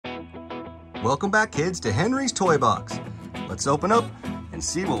Welcome back, kids, to Henry's Toy Box. Let's open up and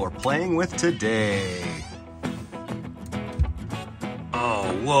see what we're playing with today.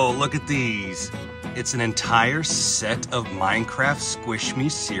 Oh, whoa, look at these. It's an entire set of Minecraft SquishMe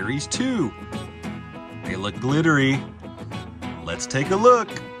Series 2. They look glittery. Let's take a look.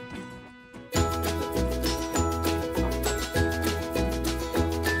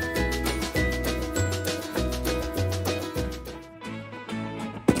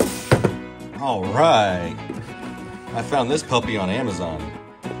 All right, I found this puppy on Amazon.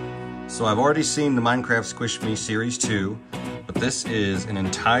 So I've already seen the Minecraft SquishMe Series 2, but this is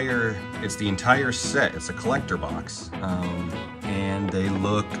it's the entire set. It's a collector box, and they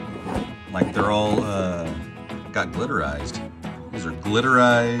look like they're all got glitterized. These are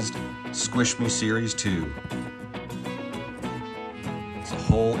glitterized SquishMe Series 2. It's a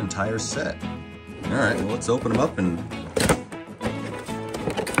whole entire set. All right, well, let's open them up and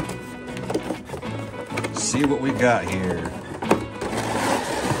see what we got here.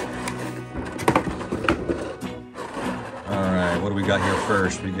 All right, what do we got here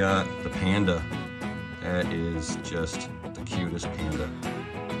first? We got the panda. That is just the cutest panda.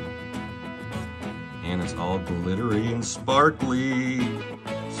 And it's all glittery and sparkly.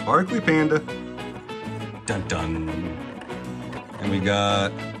 Sparkly panda. Dun dun. And we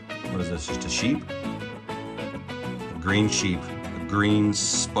got, what is this, just a sheep? A green sheep. A green,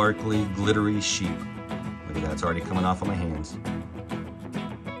 sparkly, glittery sheep. Look at that, it's already coming off of my hands.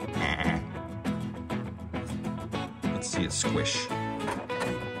 Let's see it squish.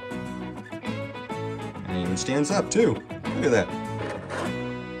 And it even stands up too. Look at that.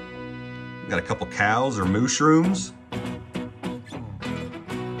 We got a couple cows or mooshrooms.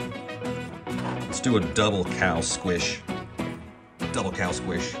 Let's do a double cow squish. Double cow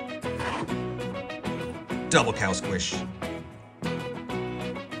squish. Double cow squish.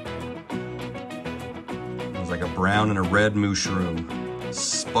 Like a brown and a red mushroom.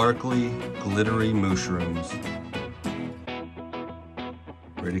 Sparkly, glittery mooshrooms.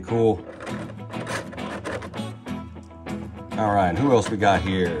 Pretty cool. All right, who else we got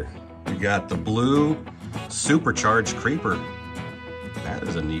here? We got the blue supercharged creeper. That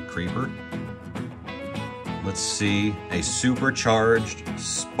is a neat creeper. Let's see a supercharged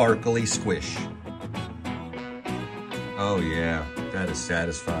sparkly squish. Oh yeah, that is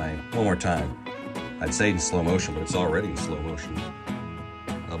satisfying. One more time. I'd say in slow motion, but it's already in slow motion.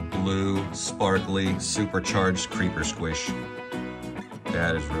 A blue, sparkly, supercharged creeper squish.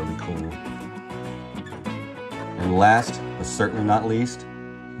 That is really cool. And last, but certainly not least,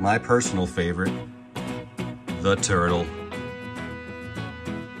 my personal favorite, the turtle.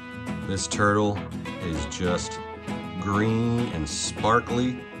 This turtle is just green and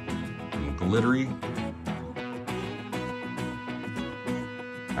sparkly and glittery.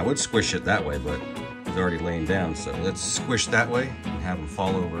 I would squish it that way, but he's already laying down, so let's squish that way and have him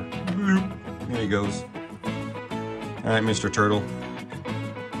fall over. There he goes. All right, Mr. Turtle.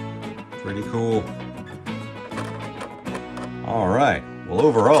 Pretty cool. All right, well,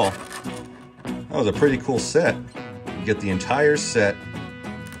 overall, that was a pretty cool set. You get the entire set,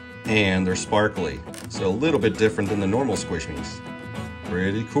 and they're sparkly. So a little bit different than the normal SquishMes.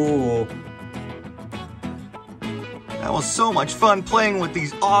 Pretty cool. That was so much fun playing with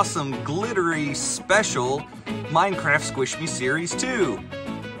these awesome, glittery, special Minecraft SquishMe Series 2.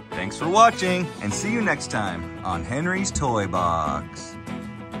 Thanks for watching, and see you next time on Henry's Toy Box.